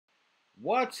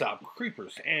What's up,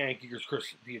 creepers and geekers?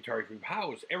 Chris, the Atari Creep.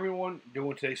 How is everyone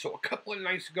doing today? So a couple of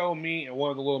nights ago, me and one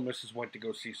of the little misses went to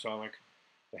go see Sonic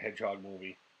the Hedgehog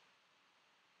movie.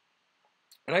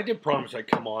 And I did promise I'd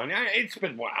come on. It's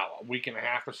been, a week and a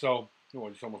half or so. I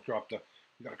just almost dropped we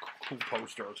got a cool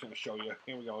poster I was going to show you.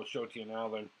 Here we go. I'll show it to you now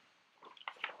then.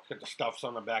 It's got the stuffs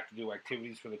on the back to do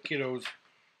activities for the kiddos.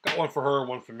 Got one for her,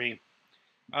 one for me.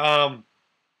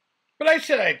 But I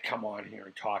said I'd come on here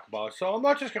and talk about it. So I'm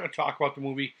not just going to talk about the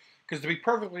movie, because to be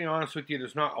perfectly honest with you,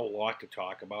 there's not a lot to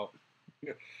talk about.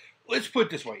 Let's put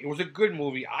it this way. It was a good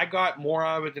movie. I got more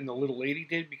out of it than the little lady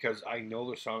did, because I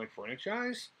know the Sonic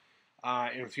franchise.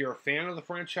 And if you're a fan of the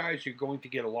franchise, you're going to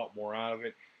get a lot more out of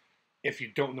it. If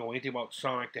you don't know anything about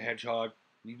Sonic the Hedgehog,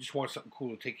 you just want something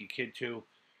cool to take your kid to,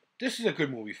 this is a good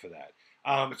movie for that.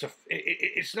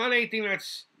 It's not anything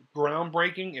that's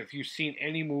groundbreaking. If you've seen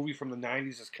any movie from the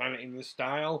 90s that's kind of in this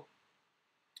style,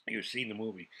 you've seen the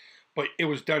movie. But it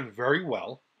was done very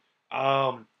well.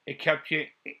 It kept you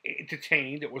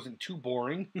entertained. It wasn't too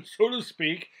boring, so to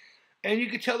speak. And you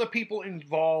could tell the people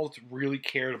involved really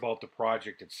cared about the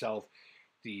project itself,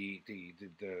 the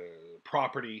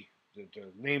property, the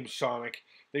name Sonic.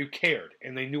 They cared,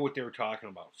 and they knew what they were talking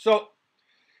about. So,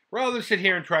 rather than sit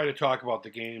here and try to talk about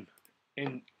the game,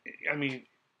 and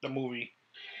the movie,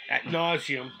 ad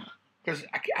nauseum, because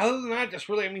other than that, that's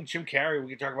really, Jim Carrey.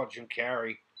 We can talk about Jim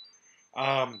Carrey.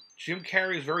 Jim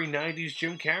Carrey is very 90s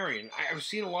Jim Carrey, and I've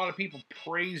seen a lot of people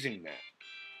praising that.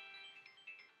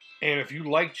 And if you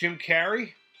like Jim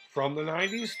Carrey from the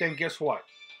 90s, then guess what?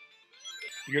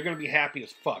 You're going to be happy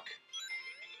as fuck.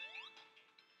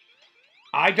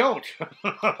 I don't.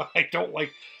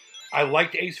 I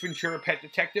liked Ace Ventura: Pet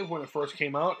Detective when it first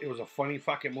came out. It was a funny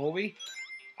fucking movie.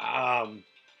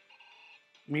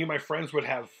 Me and my friends would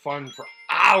have fun for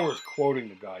hours quoting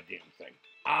the goddamn thing.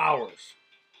 Hours.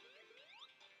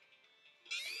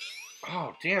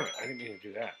 Oh, damn it. I didn't mean to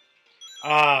do that.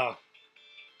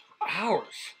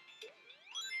 Hours.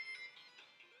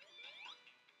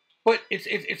 But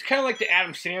it's kind of like the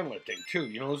Adam Sandler thing, too.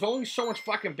 You know, there's only so much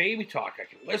fucking baby talk I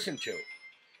can listen to.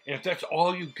 And if that's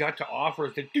all you got to offer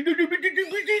is the you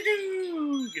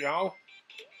know,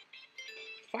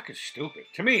 fucking stupid.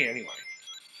 To me, anyway.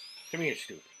 To me, it's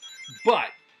stupid. But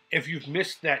if you've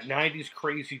missed that 90s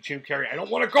crazy Jim Carrey, I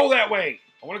don't want to go that way.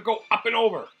 I want to go up and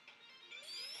over.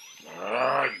 You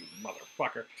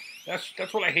motherfucker.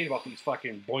 That's what I hate about these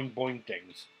fucking boing boing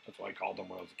things. That's what I called them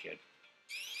when I was a kid.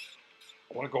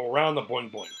 I want to go around the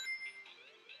boing boing.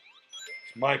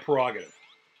 It's my prerogative.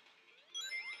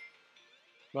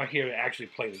 I'm not here to actually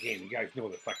play the game. You guys know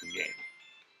the fucking game.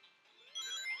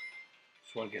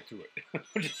 Just want to get through it.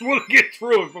 I just want to get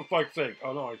through it, for fuck's sake.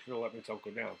 Oh no, I should have let myself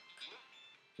go down.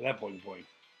 So that boing boing.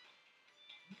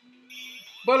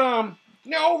 But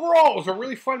no, overall, it was a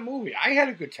really fun movie. I had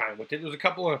a good time with it. There was a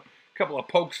couple of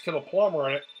pokes to the plumber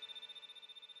in it.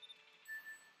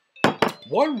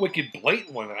 One wicked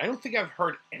blatant one that I don't think I've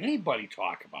heard anybody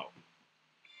talk about.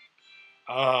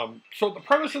 So the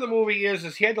premise of the movie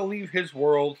is he had to leave his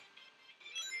world,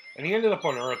 and he ended up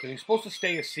on Earth, and he's supposed to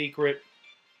stay a secret,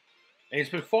 and he's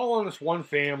been following this one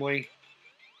family,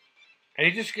 and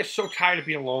he just gets so tired of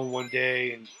being alone one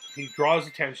day, and he draws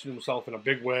attention to himself in a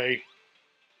big way.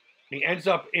 He ends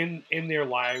up in their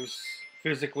lives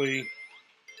physically,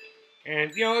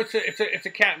 and you know it's a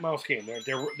cat and mouse game.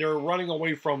 They're running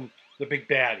away from the big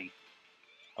baddie.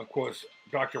 Of course,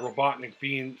 Dr. Robotnik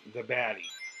being the baddie.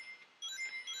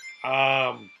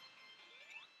 Oh,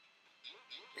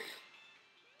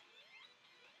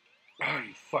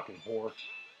 you fucking whore.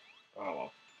 Oh,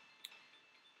 well.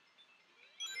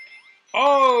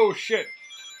 Oh, shit.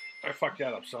 I fucked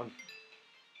that up, son.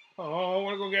 Oh, I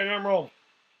want to go get an emerald.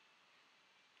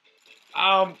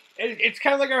 It's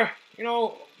kind of like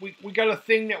we got a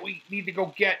thing that we need to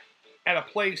go get at a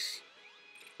place,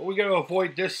 but we got to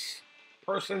avoid this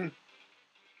person.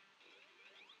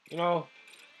 You know,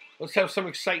 let's have some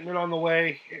excitement on the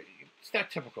way. It's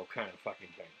that typical kind of fucking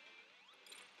thing.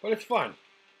 But it's fun.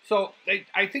 So,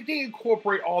 I think they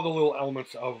incorporate all the little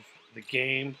elements of the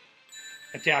game,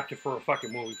 adapted for a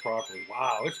fucking movie properly.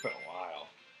 Wow, it's been a while.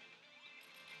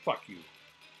 Fuck you.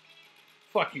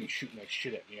 Fuck you shooting that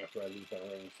shit at me after I lose my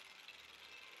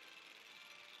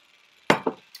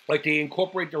rings. Like, they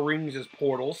incorporate the rings as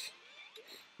portals.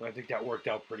 And I think that worked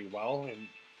out pretty well. And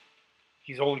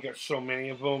he's only got so many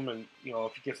of them. And, you know,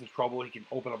 if he gets in trouble, he can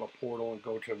open up a portal and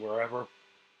go to wherever.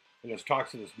 And this talks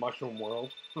to this mushroom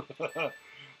world.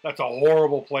 That's a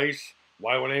horrible place.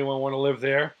 Why would anyone want to live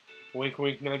there? Wink,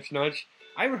 wink, nudge, nudge.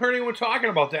 I haven't heard anyone talking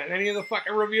about that in any of the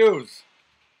fucking reviews.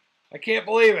 I can't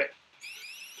believe it.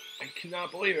 I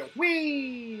cannot believe it.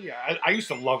 Whee! I used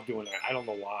to love doing that. I don't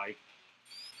know why.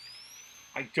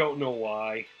 I don't know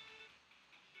why.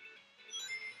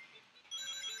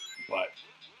 But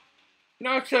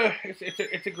no, it's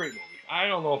a great movie. I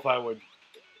don't know if I would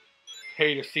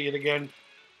pay to see it again.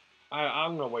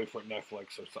 I'm gonna wait for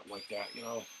Netflix or something like that, you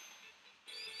know,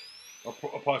 or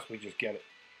possibly just get it.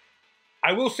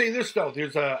 I will say this though: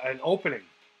 there's an opening.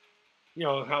 You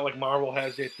know how like Marvel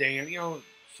has their thing, and you know,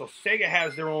 so Sega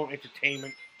has their own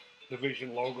entertainment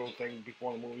division logo thing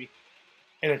before the movie,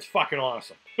 and it's fucking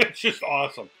awesome. It's just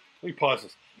awesome. Let me pause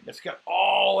this. It's got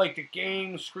all like the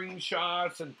game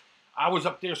screenshots, and I was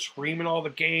up there screaming all the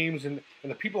games, and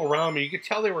the people around me, you could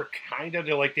tell they were kind of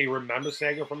like they remember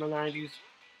Sega from the '90s,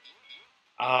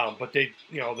 but they,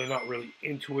 you know, they're not really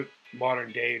into it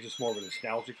modern day. It's just more of a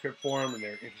nostalgia trip for them, and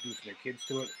they're introducing their kids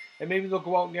to it, and maybe they'll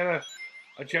go out and get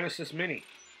a Genesis Mini.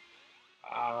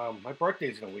 My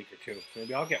birthday's in a week or two.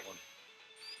 Maybe I'll get one.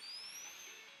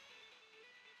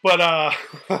 But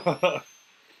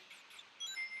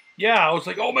yeah, I was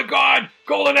like, oh my god,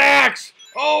 Golden Axe!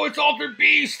 Oh, it's Altered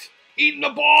Beast eating the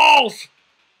balls.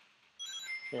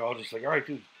 They're all just like, all right,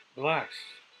 dude, relax,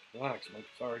 Mike.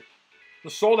 Sorry, the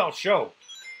sold out show.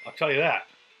 I'll tell you that.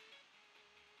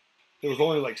 There was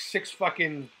only like six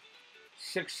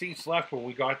seats left when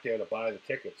we got there to buy the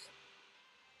tickets.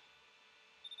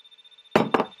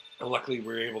 And luckily, we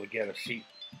were able to get a seat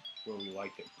where we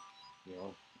liked it, you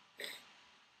know.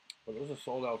 But it was a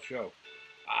sold out show.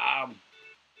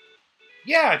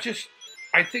 Yeah, just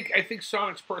I think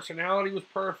Sonic's personality was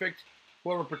perfect.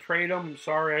 Whoever portrayed him,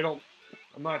 sorry, I'm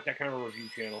not that kind of review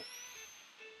channel.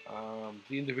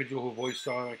 The individual who voiced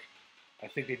Sonic, I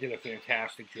think they did a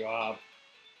fantastic job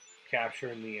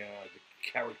capturing the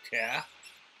character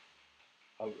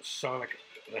of Sonic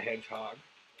the Hedgehog.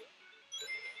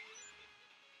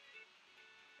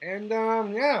 And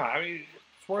yeah, I mean,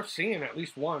 it's worth seeing at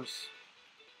least once.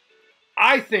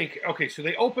 I think, okay, so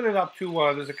they open it up to,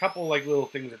 there's a couple like little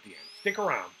things at the end. Stick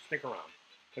around.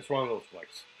 It's one of those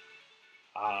flicks.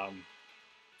 I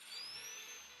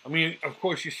mean, of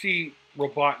course, you see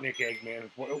Robotnik,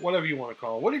 Eggman, whatever you want to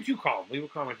call him. What did you call him? Leave a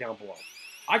comment down below.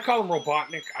 I call him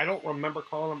Robotnik. I don't remember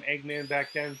calling him Eggman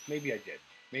back then. Maybe I did.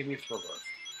 Maybe it's reversed.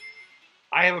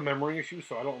 I have a memory issue,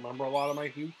 so I don't remember a lot of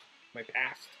my youth, my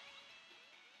past.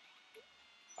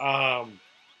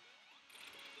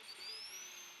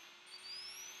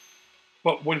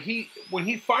 But when he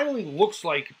finally looks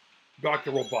like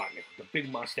Dr. Robotnik, the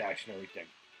big mustache and everything,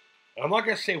 and I'm not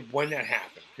going to say when that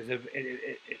happens, because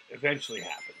it eventually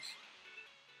happens.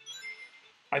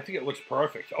 I think it looks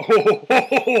perfect. Oh,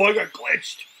 I got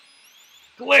glitched.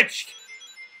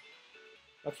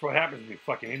 That's what happens when you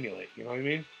fucking emulate, you know what I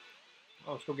mean?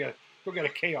 Oh, let's go get a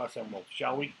Chaos Emerald,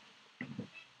 shall we?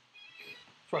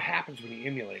 That's what happens when you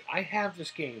emulate. I have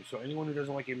this game, so anyone who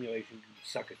doesn't like emulation can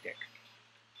suck a dick.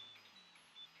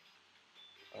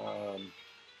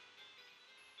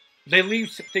 They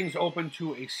leave things open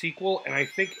to a sequel, and I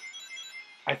think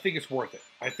it's worth it.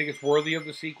 I think it's worthy of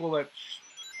the sequel that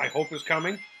I hope is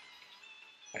coming.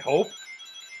 I hope.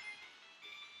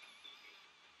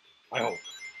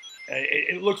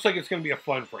 It looks like it's going to be a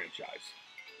fun franchise.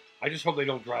 I just hope they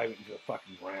don't drive it into the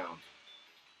fucking ground.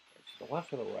 It's the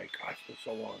left or the right? God, it's been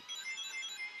so long.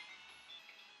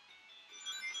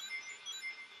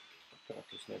 I'll cut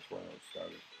this next round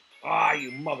started. Ah,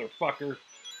 you motherfucker.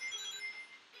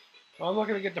 Well, I'm not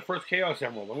going to get the first Chaos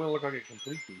Emerald. I'm going to look like a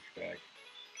complete douchebag.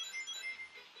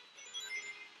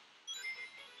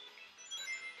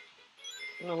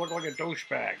 I'm going to look like a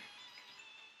douchebag.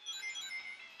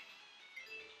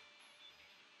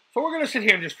 So we're going to sit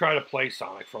here and just try to play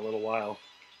Sonic for a little while.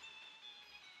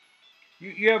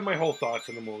 You have my whole thoughts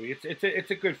on the movie.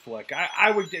 It's a good flick. I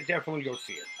would definitely go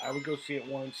see it. I would go see it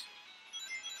once.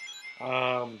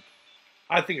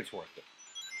 I think it's worth it.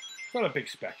 It's not a big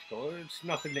spectacle. It's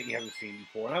nothing that you haven't seen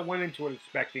before. And I went into it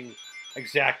expecting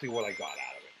exactly what I got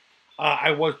out of it.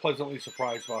 I was pleasantly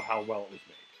surprised about how well it was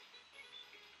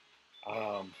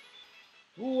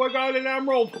made. Ooh, I got an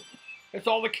emerald. It's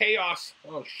all the chaos.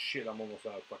 Oh, shit, I'm almost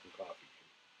out of fucking coffee.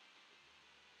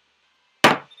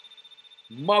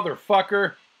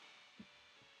 Motherfucker.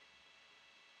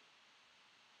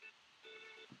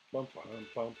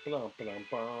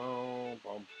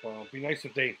 Be nice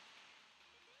if they...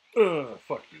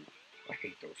 fuck you. I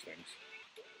hate those things.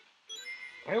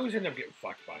 I always end up getting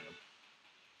fucked by them.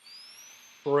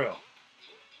 For real.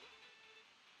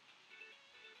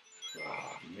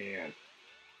 Oh, man.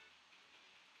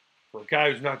 For a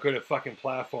guy who's not good at fucking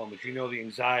platformers, you know the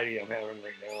anxiety I'm having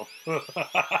right now.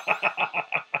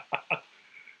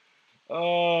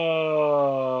 Oh,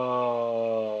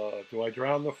 Do I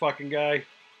drown the fucking guy?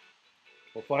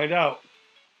 We'll find out.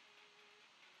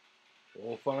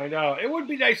 We'll find out. It would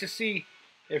be nice to see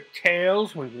if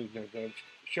Tails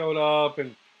showed up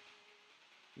and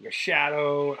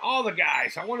Shadow and all the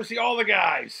guys. I want to see all the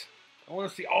guys. I want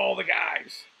to see all the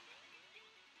guys.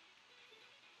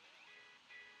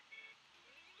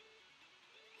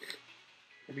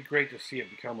 It'd be great to see it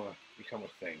become a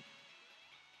thing.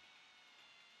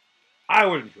 I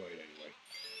would enjoy it anyway.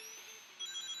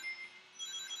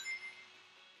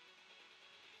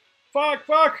 Fuck!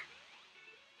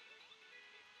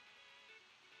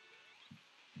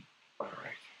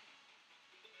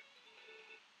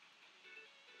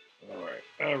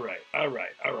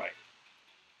 All right.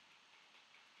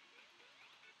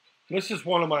 This is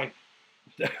one of my...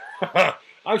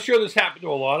 I'm sure this happened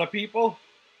to a lot of people.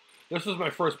 This was my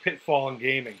first pitfall in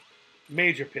gaming.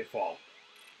 Major pitfall.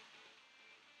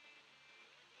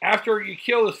 After you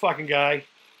kill this fucking guy,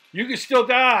 you can still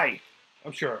die.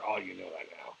 I'm sure all you know that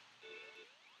now.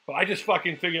 But I just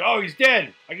fucking figured, oh, he's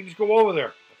dead. I can just go over there.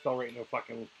 I fell right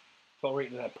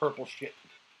into that purple shit.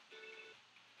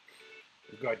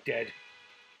 I got dead.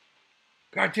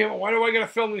 God damn it, why do I gotta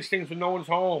film these things when no one's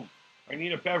home? I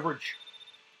need a beverage.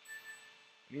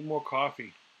 I need more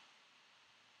coffee.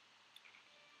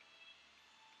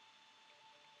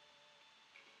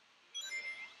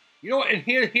 You know what, and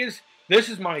here's this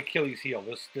is my Achilles heel.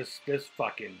 This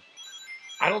fucking,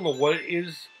 I don't know what it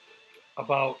is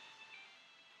about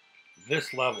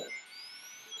this level.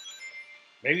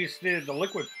 Maybe it's the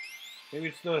liquid. Maybe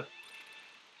it's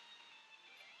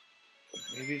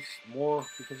more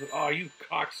because of, oh, you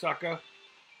cocksucker.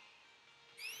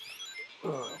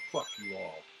 Ugh, fuck you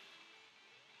all.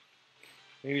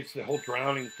 Maybe it's the whole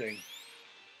drowning thing.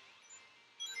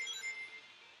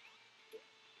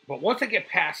 But once I get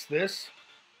past this,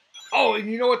 oh, and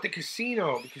you know what? The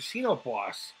casino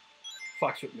boss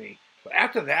fucks with me. But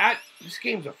after that, this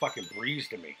game's a fucking breeze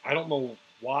to me. I don't know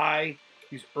why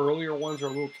these earlier ones are a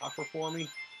little tougher for me.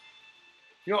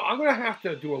 You know, I'm gonna have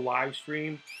to do a live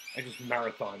stream and just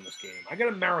marathon this game. I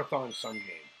gotta marathon some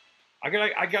game. I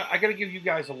gotta give you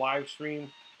guys a live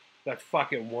stream that's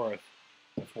fucking worth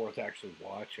actually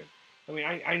watching. I mean,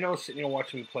 I know sitting here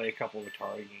watching me play a couple of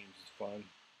Atari games is fun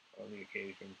on the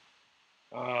occasion.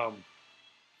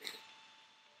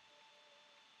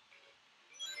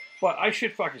 But I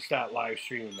should fucking start live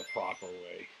streaming the proper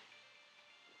way.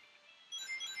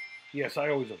 Yes, I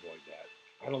always avoid that.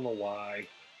 I don't know why.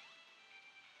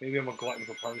 Maybe I'm a glutton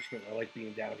for punishment. I like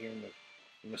being down here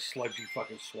in the sludgy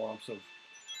fucking swamps of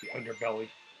the underbelly.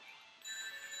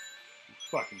 You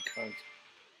fucking cunt.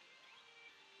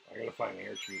 I gotta find an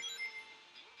air chute.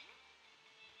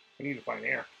 I need to find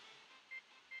air.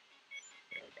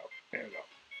 There we go.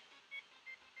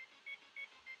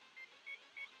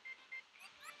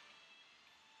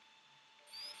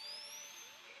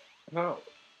 No.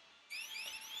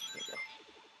 There we go.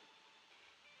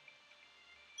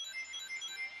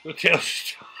 The tail's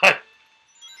shot.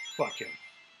 Fuck him.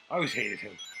 I always hated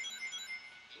him.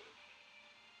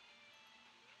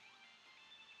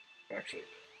 Actually,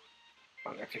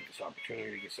 I'm gonna take this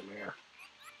opportunity to get some air.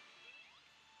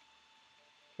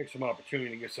 Take some opportunity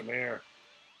to get some air.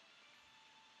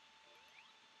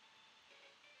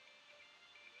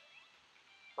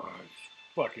 Oh, these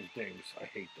fucking things. I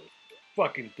hate those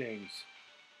fucking things.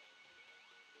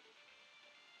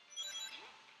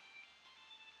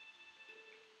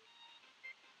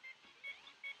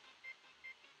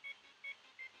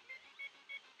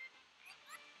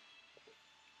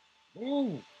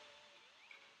 Ooh.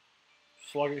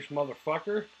 Sluggish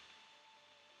motherfucker.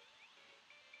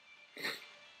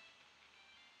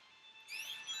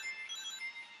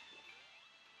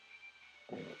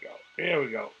 There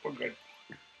we go. We're good.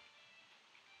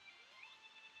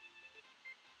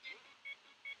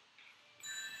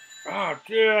 Ah,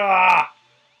 yeah.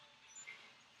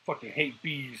 Fucking hate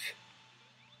bees.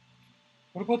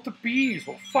 What about the bees?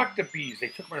 Well, fuck the bees. They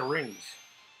took my rings.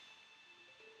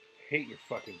 Hate your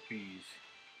fucking bees.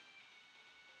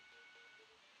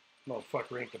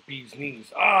 Motherfucker ain't the bee's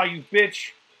knees. Ah, you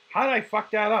bitch. How did I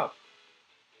fuck that up?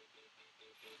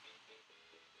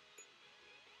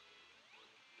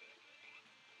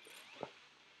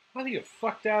 How do you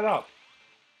fuck that up?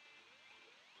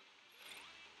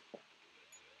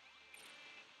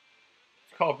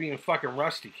 It's called being fucking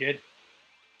rusty, kid.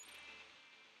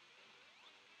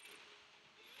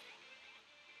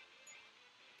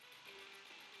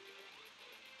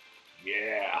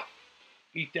 Yeah.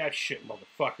 Eat that shit,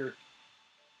 motherfucker.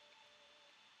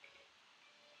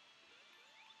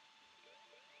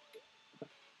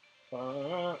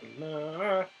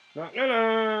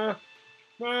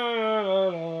 Na, na,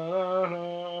 na,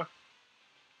 na.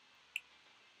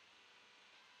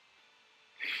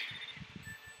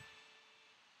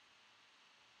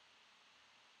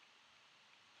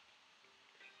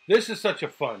 This is such a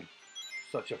fun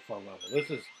level. This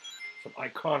is some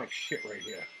iconic shit right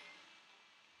here.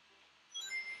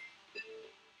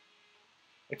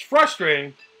 It's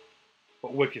frustrating,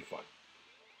 but wicked fun.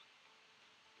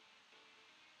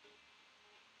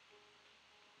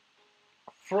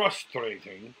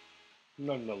 Frustrating,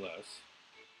 nonetheless.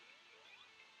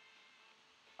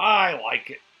 I like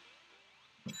it.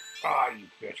 Ah, you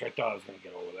bitch. I thought I was going to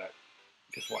get over that.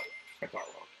 Guess what? I thought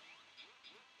wrong.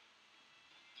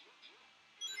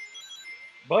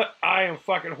 But I am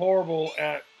fucking horrible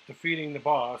at defeating the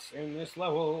boss in this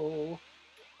level.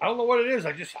 I don't know what it is.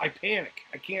 I panic.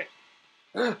 I can't.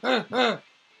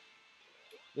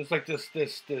 There's like this.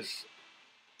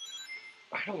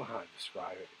 I don't know how to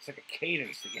describe it. It's like a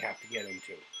cadence that you have to get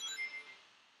into.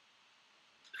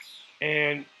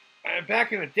 And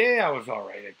back in the day, I was all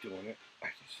right at doing it. I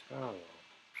don't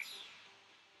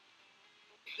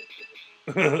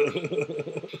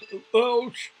know.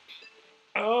 Ouch.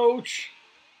 Ouch.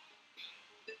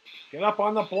 Get up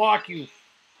on the block, you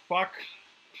fuck.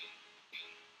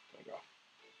 There you go.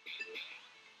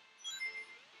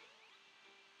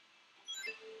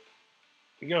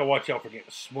 You gotta watch out for getting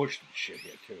smushed and shit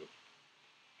here, too.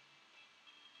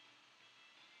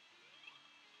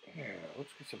 Yeah,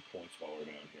 let's get some points while we're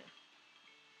down here.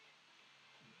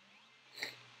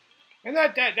 And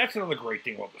that's another great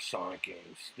thing about the Sonic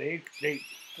games. They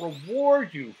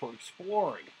reward you for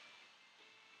exploring.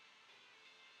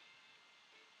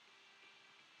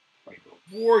 They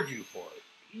reward you for it.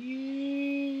 I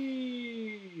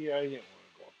didn't want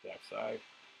to go up that side.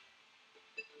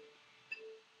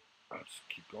 I'll just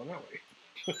keep going that way.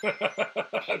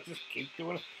 I'll just keep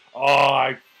doing it. Oh,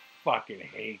 I fucking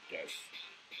hate this.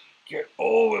 Get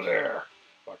over there.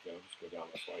 Fuck it, I'll just go down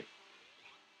this way.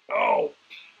 Oh!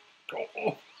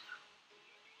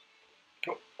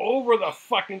 Go over the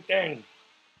fucking thing.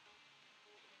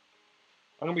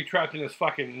 I'm gonna be trapped in this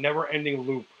fucking never-ending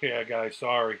loop. Yeah, guys,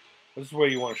 sorry. This is where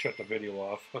you want to shut the video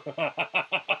off.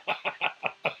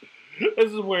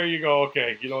 This is where you go,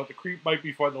 okay, you know what, the Creep might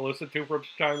be fun to listen to from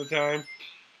time to time,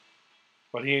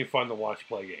 but he ain't fun to watch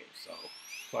play games, so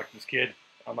fuck this kid.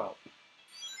 I'm out.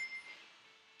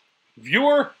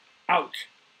 Viewer, out.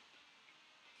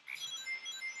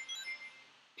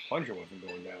 Plunger wasn't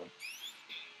going down.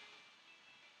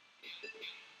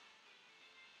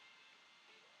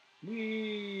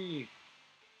 Whee!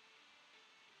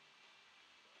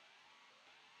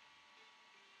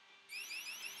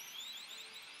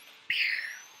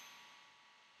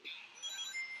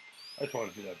 I just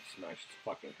want to do that to smash his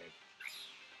fucking head.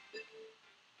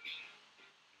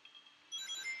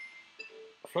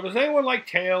 So does anyone like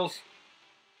Tails?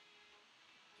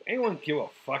 Does anyone give a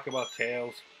fuck about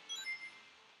Tails?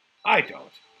 I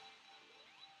don't.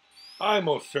 I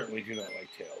most certainly do not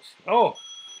like Tails. Oh!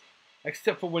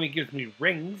 Except for when he gives me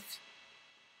rings.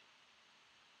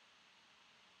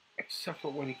 Except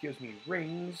for when he gives me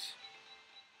rings.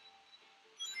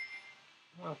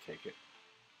 I'll take it.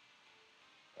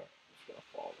 Alright, I'm just gonna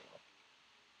fall now.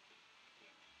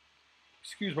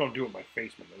 Excuse what I'm doing with my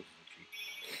face, my nose is itchy.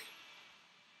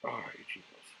 Alright, itchy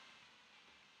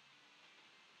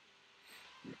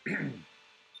nose.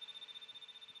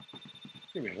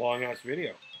 It's gonna be a long ass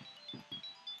video.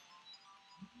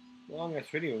 Long ass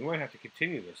video. We might have to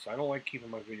continue this. I don't like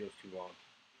keeping my videos too long.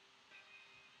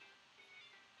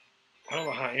 I don't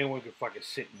know how anyone could fucking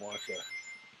sit and watch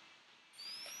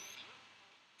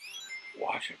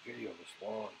a video this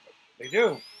long, but they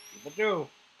do. People do.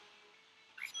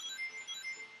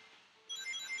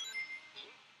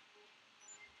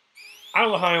 I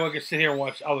don't know how anyone can sit here and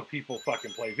watch other people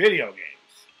fucking play video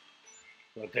games,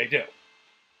 but they do.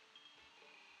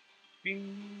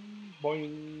 Bing,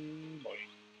 boing,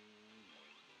 boing,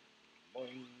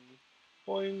 boing,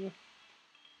 boing.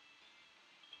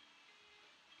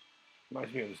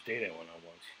 Reminds me of this date I went on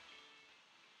once.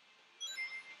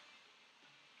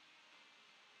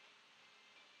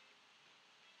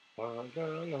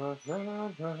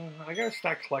 I gotta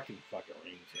start collecting fucking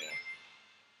rings here.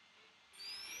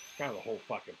 It's kind of the whole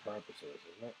fucking purpose of this,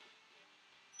 isn't it?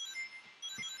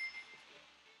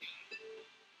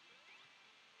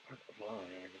 Alright,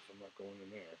 I guess I'm not going in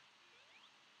there.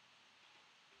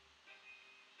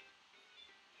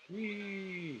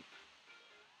 Whee!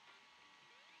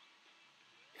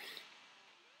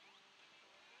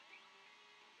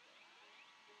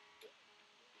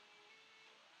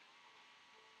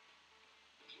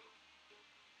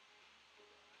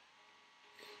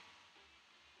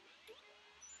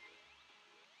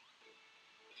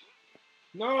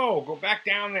 No, go back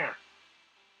down there.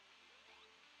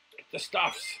 Get the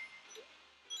stuffs.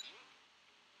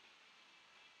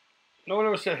 No one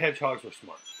ever said hedgehogs were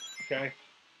smart. Okay?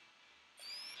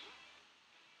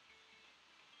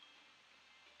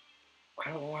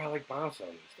 I don't know why I like bouncing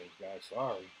on these things, guys.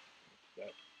 Sorry.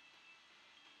 That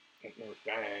ain't no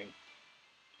thing.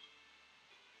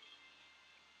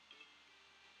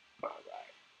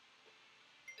 Alright.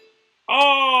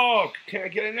 Oh! Can I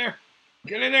get in there?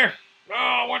 Get in there! Oh,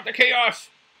 I want the chaos!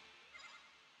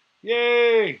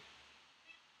 Yay!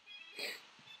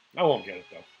 I won't get it,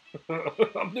 though.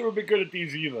 I've never been good at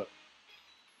these either.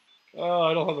 Oh,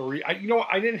 I don't have the you know what?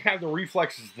 I didn't have the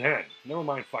reflexes then. Never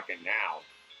mind fucking now.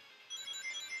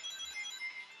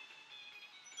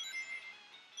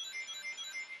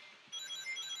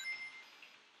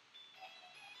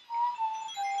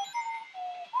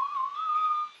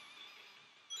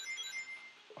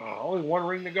 Oh, only one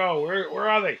ring to go. Where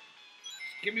are they? Just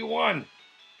give me one.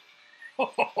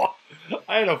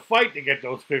 I had a fight to get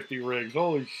those 50 rings.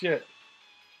 Holy shit.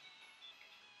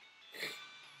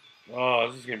 Oh,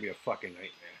 this is going to be a fucking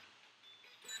nightmare.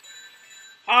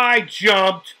 I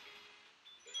jumped.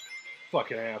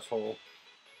 Fucking asshole.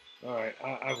 Alright,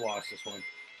 I've lost this one.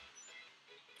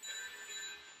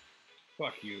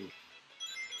 Fuck you.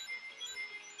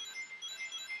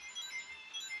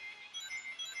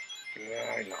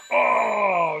 Yeah, I know.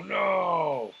 Oh,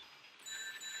 no.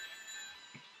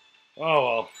 Oh,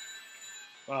 well.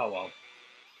 Oh, well.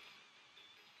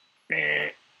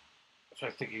 That's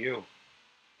what I think of you.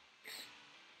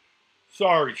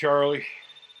 Sorry, Charlie.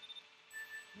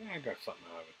 Yeah, I got something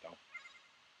out of it, though.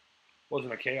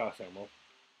 Wasn't a chaos emerald.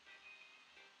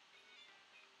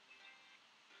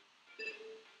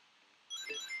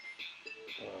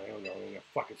 I don't know. I'm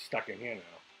fucking stuck in here now.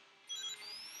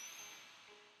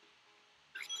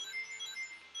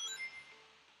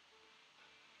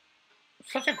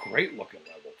 Such a great looking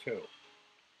level, too.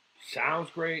 Sounds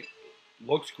great.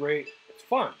 Looks great. It's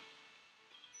fun.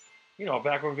 You know,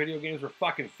 back when video games were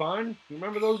fucking fun. You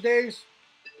remember those days?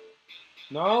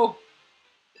 No?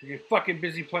 You're fucking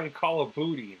busy playing Call of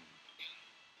Duty.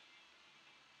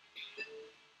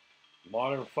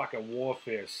 Modern fucking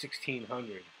Warfare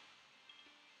 1600.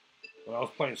 When I was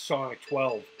playing Sonic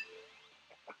 12.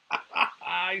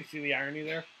 You see the irony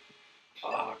there?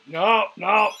 No,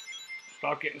 no.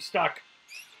 Stop getting stuck.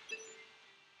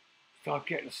 Stop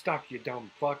getting stuck, you dumb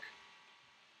fuck.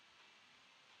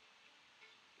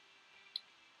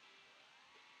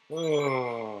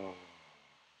 Oh.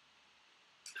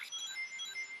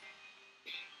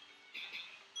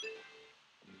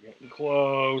 I'm getting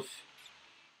close.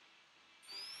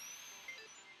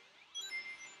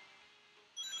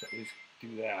 At least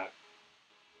do that.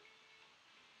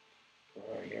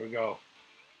 Alright, here we go.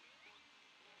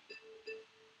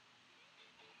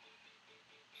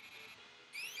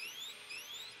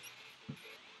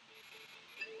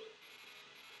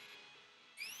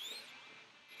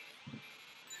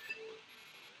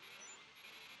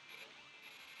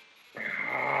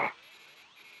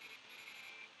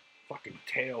 Fucking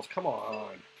tails, come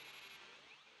on.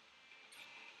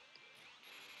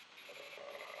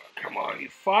 Come on, you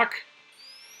fuck.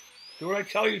 Do what I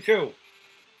tell you to.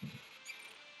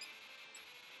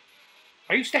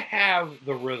 I used to have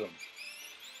the rhythm.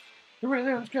 The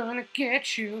rhythm's gonna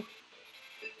get you.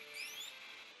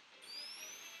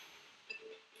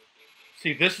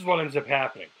 See, this is what ends up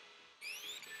happening.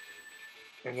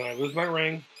 And then I lose my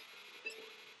ring.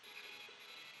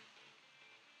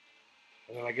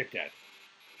 And then I get dead.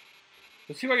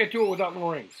 Let's see if I can do it without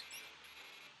no rings.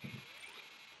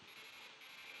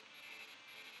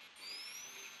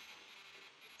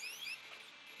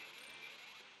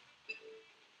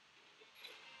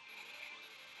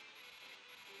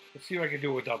 Let's see if I can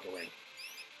do it without the ring.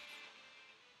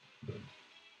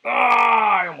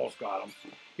 I almost got him.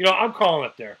 You know, I'm calling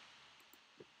it there.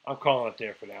 I'm calling it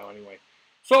there for now anyway.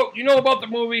 So, you know about the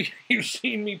movie. You've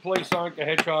seen me play Sonic the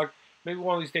Hedgehog. Maybe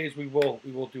one of these days we will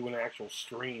do an actual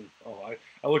stream. Oh,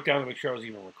 I looked down to make sure I was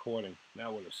even recording.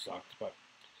 That would have sucked, but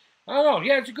I don't know.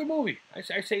 Yeah, it's a good movie. I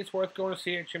say it's worth going to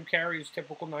see it. Jim Carrey is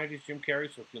typical 90s Jim Carrey,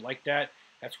 so if you like that,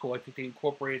 that's cool. I think they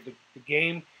incorporated the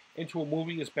game into a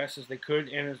movie as best as they could,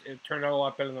 and it turned out a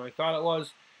lot better than I thought it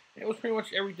was. It was pretty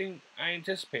much everything I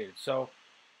anticipated. So,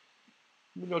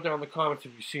 let me know down in the comments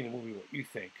if you've seen the movie, what you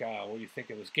think. What do you think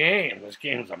of this game? This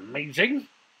game is amazing.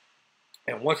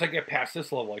 And once I get past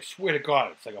this level, I swear to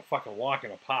God, it's like a fucking walk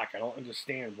in a park. I don't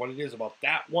understand what it is about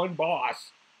that one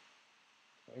boss.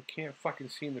 I can't fucking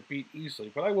seem to beat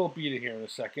easily, but I will beat it here in a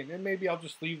second. And maybe I'll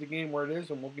just leave the game where it is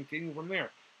and we'll continue from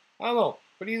there. I don't know.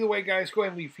 But either way, guys, go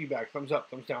ahead and leave feedback. Thumbs up,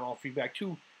 thumbs down, all feedback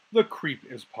to the creep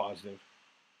is positive.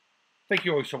 Thank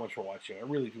you always so much for watching. I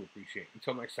really do appreciate it.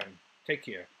 Until next time, take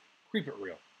care. Creep it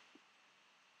real.